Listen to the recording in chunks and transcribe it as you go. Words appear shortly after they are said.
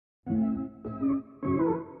Hey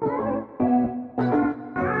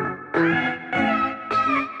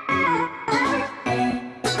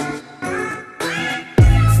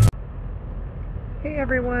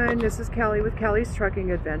everyone, this is Callie with Callie's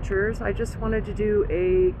Trucking Adventures. I just wanted to do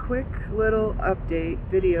a quick little update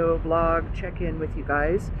video vlog check-in with you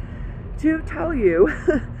guys to tell you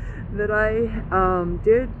that I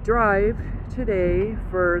did drive today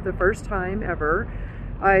for the first time ever.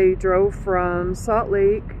 I drove from Salt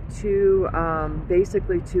Lake to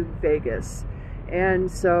basically to Vegas,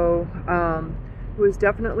 and so it was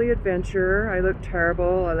definitely adventure. I looked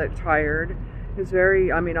terrible, I looked tired. It's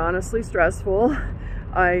very, I mean, honestly stressful.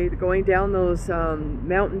 Going down those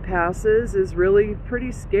mountain passes is really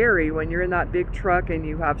pretty scary when you're in that big truck and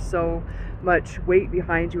you have so much weight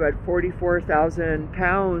behind you. At 44,000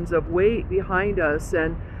 pounds of weight behind us.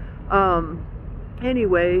 And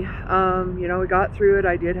anyway, you know, we got through it.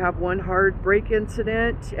 I did have one hard brake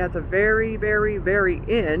incident at the very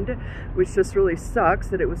end, which just really sucks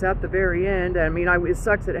that it was at the very end. I mean, it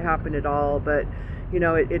sucks that it happened at all, but you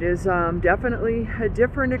know, it is definitely a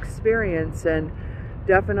different experience, and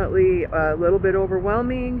definitely a little bit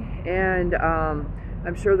overwhelming, and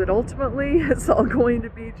I'm sure that ultimately it's all going to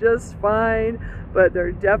be just fine. But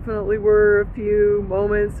there definitely were a few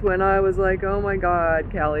moments when I was like, oh my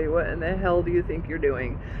God, Callie, what in the hell do you think you're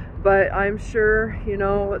doing? But I'm sure, you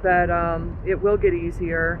know, that it will get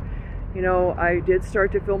easier. You know, I did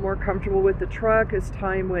start to feel more comfortable with the truck as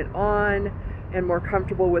time went on, and more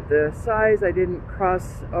comfortable with the size. I didn't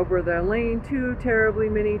cross over the lane too terribly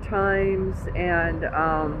many times, and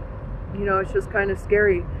you know, it's just kind of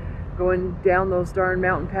scary going down those darn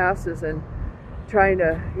mountain passes and trying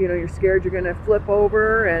to, you know, you're scared you're gonna flip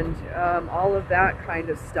over and all of that kind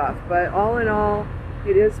of stuff. But all in all,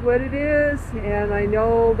 it is what it is, and I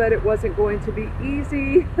know that it wasn't going to be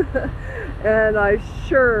easy. And I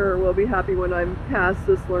sure will be happy when I'm past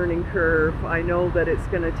this learning curve. I know that it's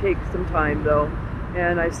going to take some time though,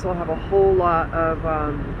 and I still have a whole lot of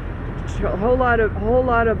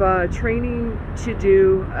training to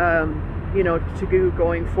do, you know, to do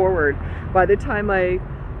going forward. By the time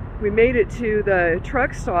we made it to the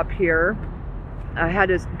truck stop here, I had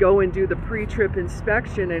to go and do the pre-trip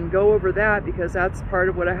inspection and go over that, because that's part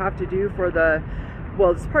of what I have to do for the,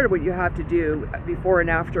 well, it's part of what you have to do before and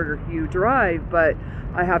after you drive, but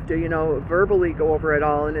I have to, you know, verbally go over it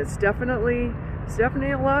all, and it's definitely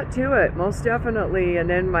a lot to it, most definitely. And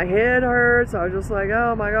then my head hurts. I was just like,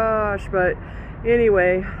 oh my gosh. But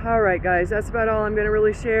anyway, all right guys, that's about all I'm going to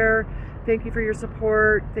really share. Thank you for your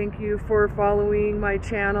support. Thank you for following my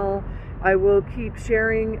channel. I will keep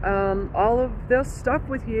sharing all of this stuff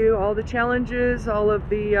with you, all the challenges, all of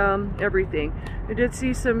the everything. I did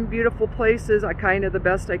see some beautiful places. I kind of the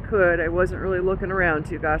best I could. I wasn't really looking around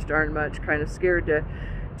too gosh darn much, kind of scared to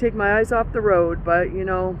take my eyes off the road. But you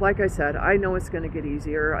know, like I said, I know it's going to get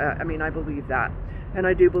easier. I mean, I believe that, and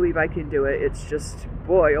I do believe I can do it. It's just,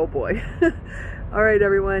 boy, oh boy. All right,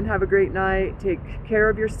 everyone, have a great night. Take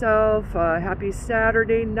care of yourself. Happy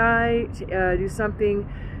Saturday night. Do something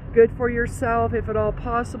good for yourself, if at all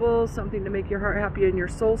possible, something to make your heart happy and your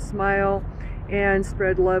soul smile, and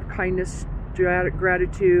spread love, kindness,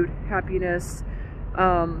 gratitude, happiness,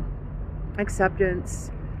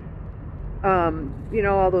 acceptance, you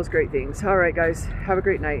know, all those great things. All right, guys, have a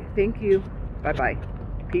great night. Thank you. Bye-bye.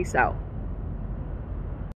 Peace out.